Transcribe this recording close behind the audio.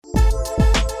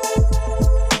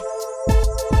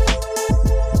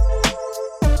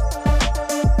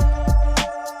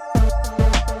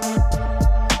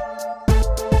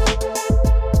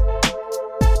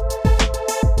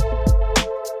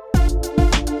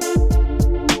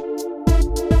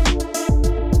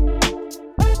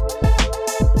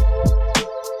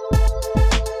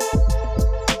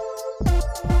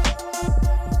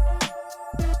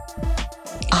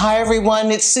everyone,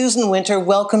 it's Susan Winter.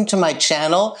 Welcome to my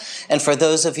channel. And for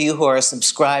those of you who are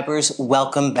subscribers,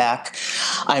 welcome back.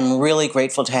 I'm really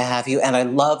grateful to have you, and I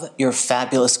love your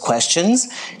fabulous questions.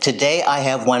 Today I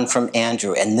have one from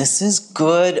Andrew, and this is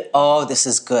good. Oh, this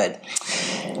is good.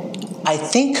 I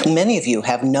think many of you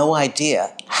have no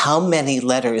idea how many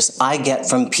letters I get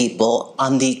from people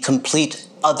on the complete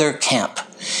other camp,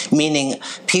 meaning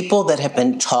people that have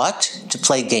been taught to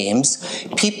play games,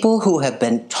 people who have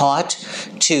been taught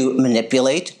to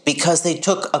manipulate because they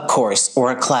took a course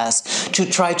or a class to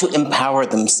try to empower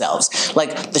themselves,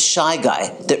 like the shy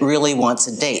guy that really wants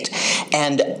a date.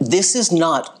 And this is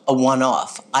not a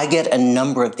one-off. I get a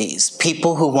number of these,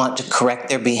 people who want to correct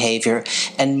their behavior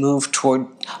and move toward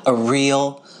a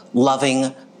real,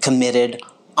 loving, committed,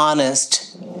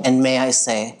 honest, and may I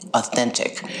say,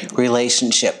 authentic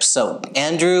relationship. So,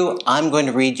 Andrew, I'm going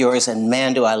to read yours, and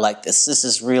man, do I like this. This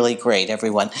is really great,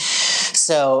 everyone.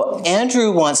 So,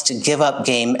 Andrew wants to give up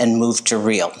game and move to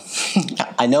real.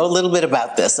 I know a little bit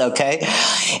about this, okay?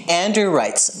 Andrew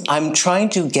writes, I'm trying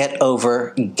to get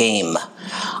over game.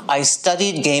 I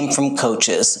studied game from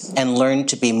coaches and learned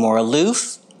to be more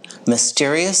aloof,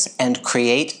 mysterious, and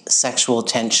create sexual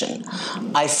tension.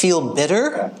 I feel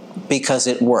bitter because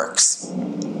it works.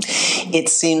 It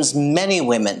seems many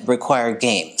women require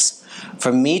games.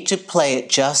 For me to play it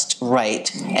just right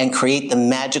and create the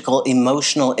magical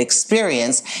emotional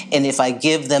experience, and if I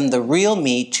give them the real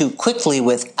me too quickly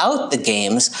without the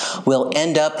games, we'll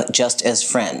end up just as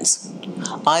friends.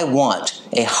 I want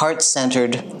a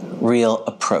heart-centered, real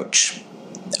approach.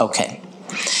 Okay,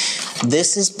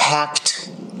 this is packed.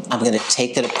 I'm going to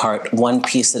take it apart one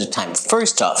piece at a time.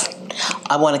 First off,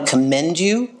 I want to commend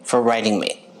you for writing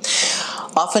me.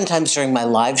 Oftentimes during my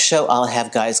live show, I'll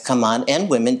have guys come on, and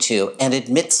women too, and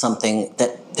admit something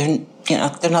that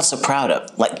they're not so proud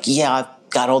of. Like, yeah, I've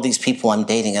got all these people I'm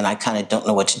dating and I kind of don't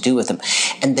know what to do with them.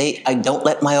 And I don't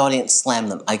let my audience slam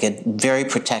them. I get very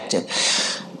protective.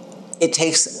 It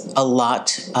takes a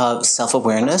lot of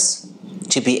self-awareness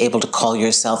to be able to call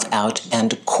yourself out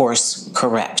and course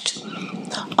correct.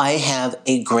 I have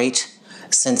a great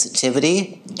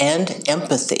sensitivity and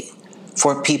empathy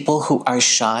for people who are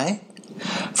shy,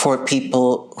 for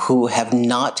people who have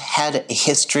not had a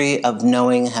history of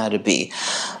knowing how to be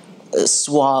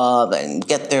suave and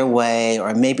get their way,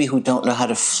 or maybe who don't know how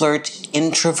to flirt,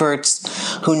 introverts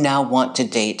who now want to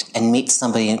date and meet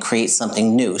somebody and create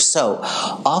something new. So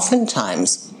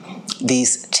oftentimes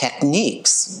these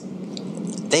techniques,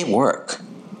 they work.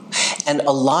 And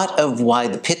a lot of why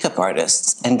the pickup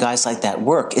artists and guys like that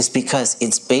work is because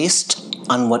it's based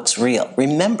on what's real.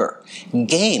 Remember,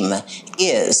 game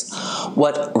is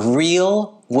what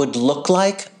real would look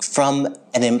like from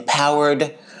an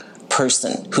empowered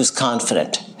person who's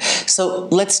confident. So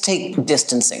let's take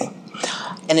distancing.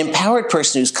 An empowered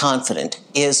person who's confident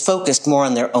is focused more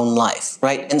on their own life,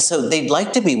 right? And so they'd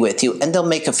like to be with you, and they'll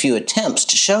make a few attempts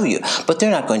to show you, but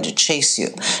they're not going to chase you.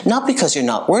 Not because you're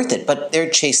not worth it, but they're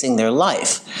chasing their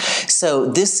life. So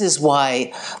this is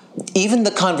why even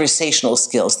the conversational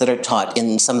skills that are taught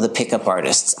in some of the pickup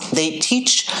artists, they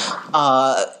teach,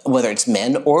 whether it's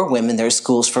men or women, there's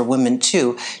schools for women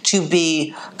too, to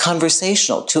be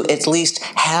conversational, to at least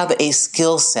have a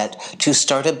skill set to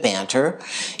start a banter.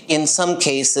 In some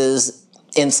cases,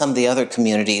 in some of the other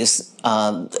communities,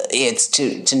 it's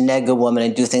to neg a woman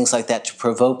and do things like that to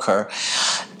provoke her,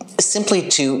 simply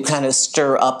to kind of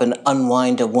stir up and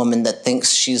unwind a woman that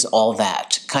thinks she's all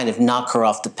that, kind of knock her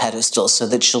off the pedestal so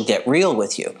that she'll get real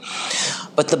with you.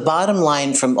 But the bottom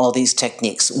line from all these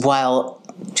techniques, while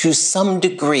to some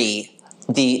degree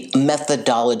the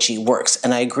methodology works,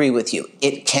 and I agree with you,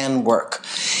 it can work,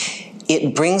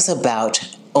 it brings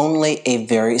about only a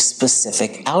very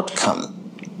specific outcome.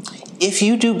 If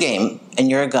you do game and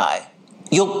you're a guy,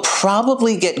 you'll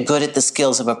probably get good at the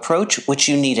skills of approach, which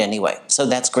you need anyway. So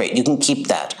that's great. You can keep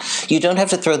that. You don't have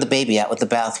to throw the baby out with the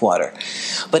bathwater.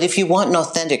 But if you want an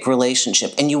authentic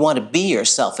relationship and you want to be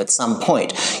yourself at some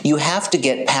point, you have to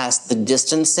get past the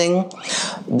distancing,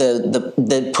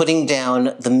 the putting down,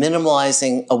 the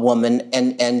minimalizing a woman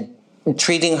and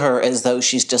treating her as though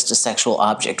she's just a sexual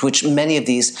object, which many of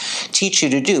these teach you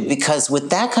to do, because with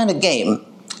that kind of game,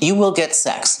 you will get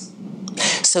sex.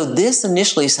 So this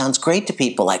initially sounds great to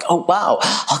people, like, oh, wow,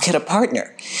 I'll get a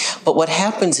partner. But what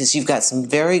happens is you've got some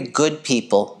very good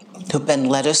people who've been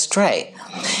led astray.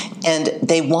 And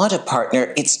they want a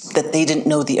partner. It's that they didn't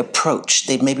know the approach.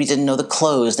 They maybe didn't know the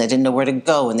clothes. They didn't know where to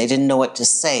go, and they didn't know what to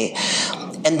say.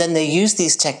 And then they use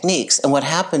these techniques, and what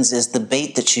happens is the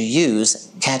bait that you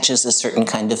use catches a certain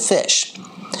kind of fish.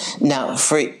 Now,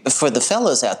 for the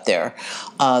fellows out there,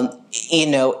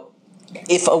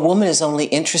 if a woman is only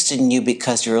interested in you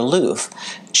because you're aloof,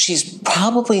 she's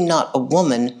probably not a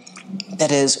woman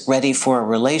that is ready for a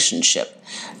relationship.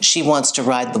 She wants to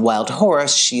ride the wild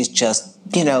horse. She's just,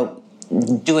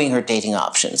 doing her dating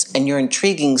options. And you're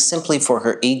intriguing simply for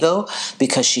her ego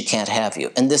because she can't have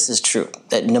you. And this is true,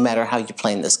 that no matter how you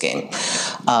play in this game.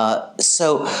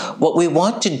 So what we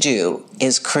want to do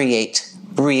is create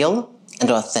real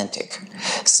and authentic.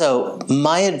 So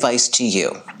my advice to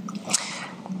you,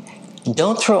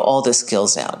 don't throw all the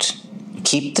skills out.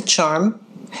 Keep the charm.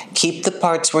 Keep the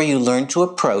parts where you learn to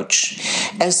approach.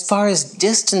 As far as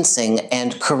distancing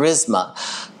and charisma,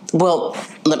 well,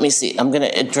 let me see. I'm going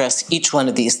to address each one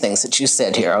of these things that you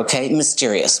said here, okay?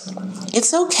 Mysterious.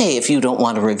 It's okay if you don't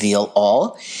want to reveal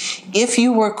all. If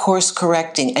you were course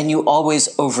correcting and you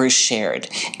always overshared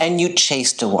and you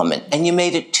chased a woman and you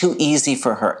made it too easy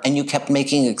for her and you kept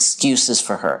making excuses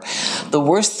for her, the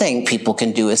worst thing people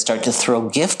can do is start to throw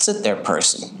gifts at their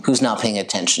person who's not paying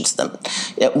attention to them.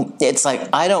 It's like,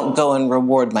 I don't go and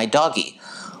reward my doggie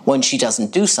when she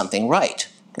doesn't do something right.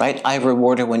 Right? I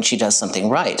reward her when she does something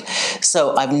right.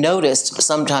 So I've noticed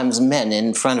sometimes men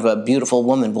in front of a beautiful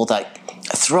woman will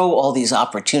throw all these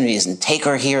opportunities and take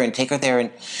her here and take her there, and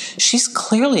she's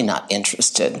clearly not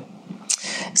interested.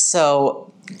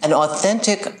 So an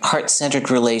authentic, heart-centered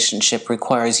relationship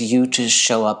requires you to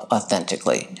show up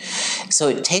authentically. So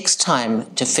it takes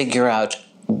time to figure out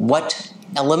what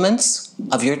elements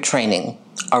of your training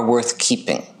are worth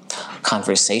keeping.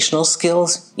 Conversational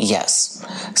skills, yes.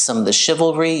 Some of the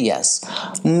chivalry, yes.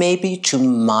 Maybe to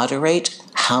moderate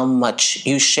how much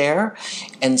you share,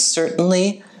 and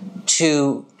certainly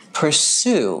to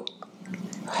pursue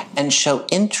and show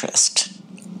interest,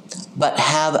 but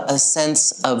have a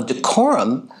sense of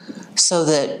decorum so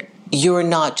that you're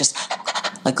not just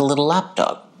like a little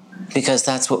lapdog, because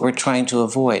that's what we're trying to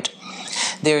avoid.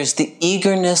 There's the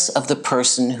eagerness of the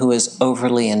person who is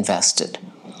overly invested.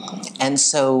 And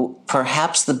so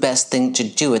perhaps the best thing to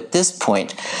do at this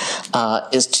point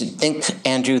is to think,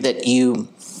 Andrew, that you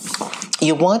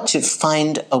want to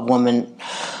find a woman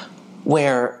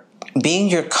where, being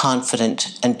your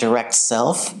confident and direct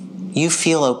self, you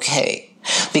feel okay.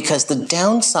 Because the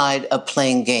downside of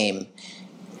playing game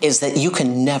is that you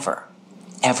can never,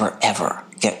 ever, ever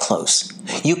get close.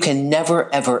 You can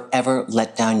never, ever, ever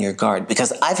let down your guard,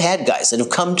 because I've had guys that have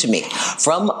come to me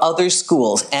from other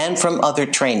schools and from other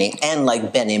training and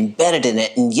been embedded in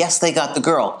it, and yes, they got the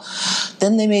girl.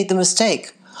 Then they made the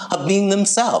mistake of being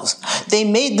themselves. They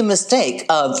made the mistake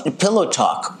of pillow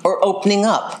talk or opening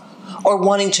up or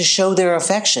wanting to show their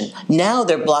affection. Now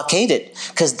they're blockaded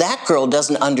because that girl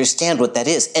doesn't understand what that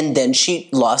is, and then she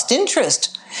lost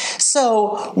interest.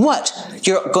 So what?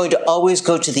 You're going to always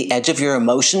go to the edge of your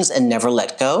emotions and never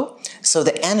let go? So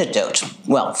the antidote,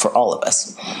 well, for all of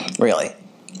us, really,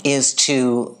 is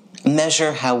to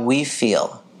measure how we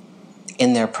feel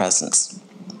in their presence.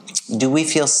 Do we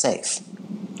feel safe?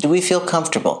 Do we feel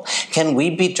comfortable? Can we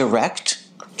be direct?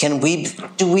 Do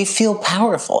we feel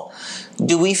powerful?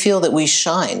 Do we feel that we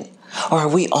shine? Or are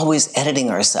we always editing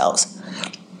ourselves?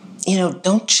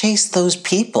 Don't chase those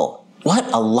people.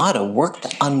 What a lot of work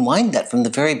to unwind that from the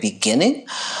very beginning.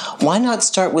 Why not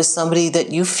start with somebody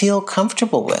that you feel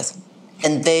comfortable with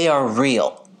and they are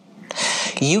real?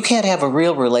 You can't have a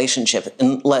real relationship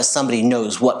unless somebody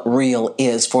knows what real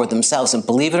is for themselves. And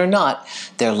believe it or not,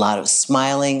 there are a lot of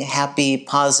smiling, happy,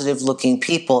 positive-looking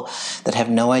people that have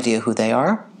no idea who they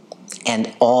are,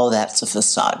 and all that's a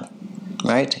facade,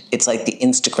 right? It's like the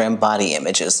Instagram body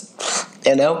images,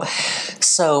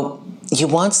 So you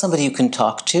want somebody you can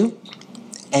talk to,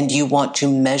 and you want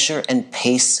to measure and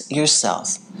pace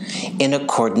yourself in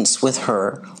accordance with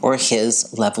her or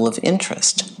his level of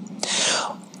interest.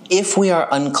 If we are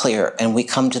unclear and we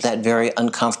come to that very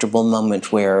uncomfortable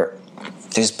moment where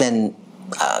there's been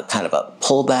kind of a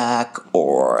pullback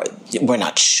or we're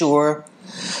not sure,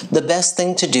 the best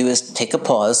thing to do is take a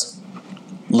pause,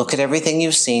 look at everything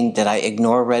you've seen. Did I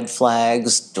ignore red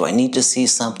flags? Do I need to see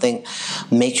something?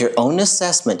 Make your own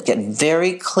assessment. Get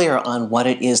very clear on what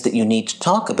it is that you need to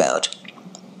talk about.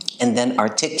 And then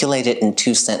articulate it in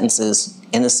 2 sentences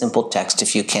in a simple text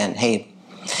if you can. Hey,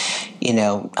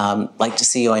 like to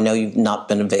see you. I know you've not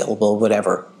been available,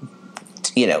 whatever.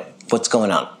 What's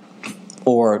going on?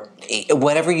 Or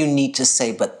whatever you need to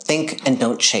say, but think and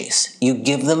don't chase. You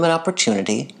give them an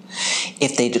opportunity.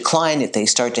 If they decline, if they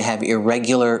start to have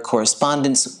irregular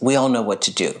correspondence, we all know what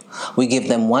to do. We give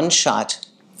them one shot,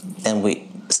 then we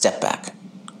step back.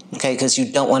 Okay, because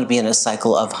you don't want to be in a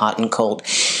cycle of hot and cold.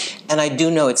 And I do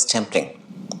know it's tempting.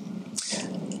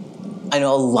 I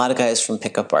know a lot of guys from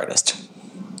Pickup Artist.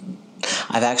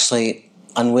 I've actually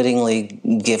unwittingly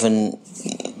given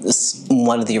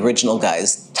one of the original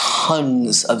guys,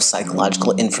 tons of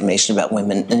psychological information about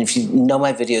women. And if you know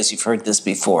my videos, you've heard this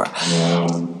before.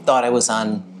 Thought I was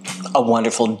on a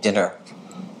wonderful dinner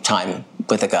time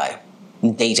with a guy,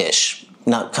 date-ish,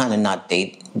 not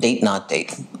date, not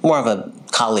date, more of a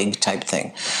colleague type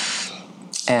thing.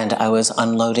 And I was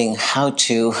unloading how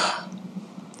to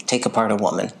take apart a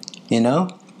woman, you know?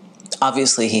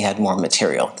 Obviously, he had more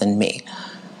material than me.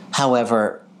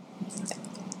 However,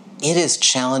 it is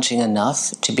challenging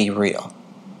enough to be real.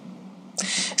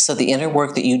 So the inner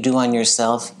work that you do on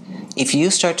yourself, if you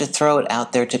start to throw it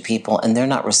out there to people and they're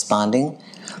not responding,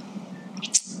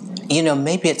 you know,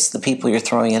 maybe it's the people you're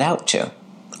throwing it out to.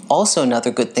 Also, another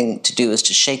good thing to do is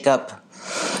to shake up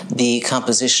the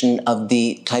composition of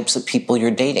the types of people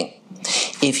you're dating.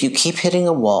 If you keep hitting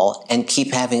a wall and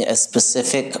keep having a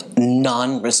specific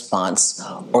non-response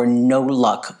or no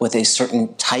luck with a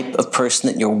certain type of person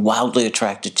that you're wildly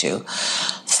attracted to,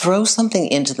 throw something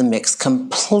into the mix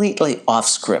completely off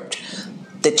script.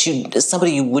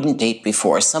 Somebody you wouldn't date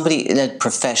before, somebody in a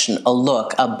profession, a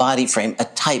look, a body frame, a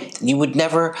type that you would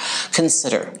never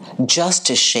consider, just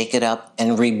to shake it up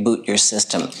and reboot your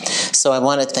system. So I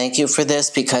want to thank you for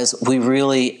this, because we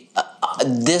really,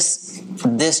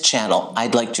 this channel,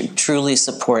 I'd like to truly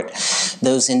support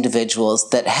those individuals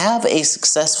that have a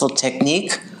successful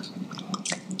technique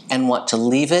and want to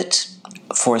leave it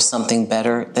for something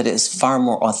better that is far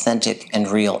more authentic and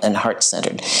real and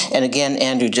heart-centered. And again,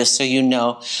 Andrew, just so you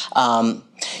know,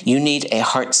 you need a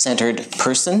heart-centered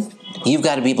person. You've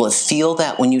got to be able to feel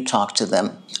that when you talk to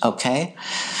them, okay?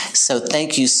 So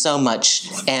thank you so much.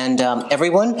 And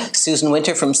everyone, Susan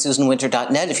Winter from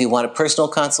SusanWinter.net. If you want a personal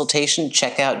consultation,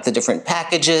 check out the different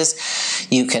packages.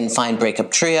 You can find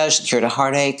Breakup Triage, Cure to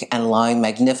Heartache, and Allowing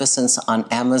Magnificence on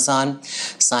Amazon.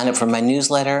 Sign up for my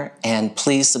newsletter, and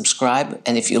please subscribe.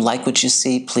 And if you like what you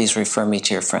see, please refer me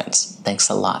to your friends. Thanks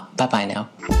a lot. Bye-bye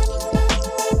now.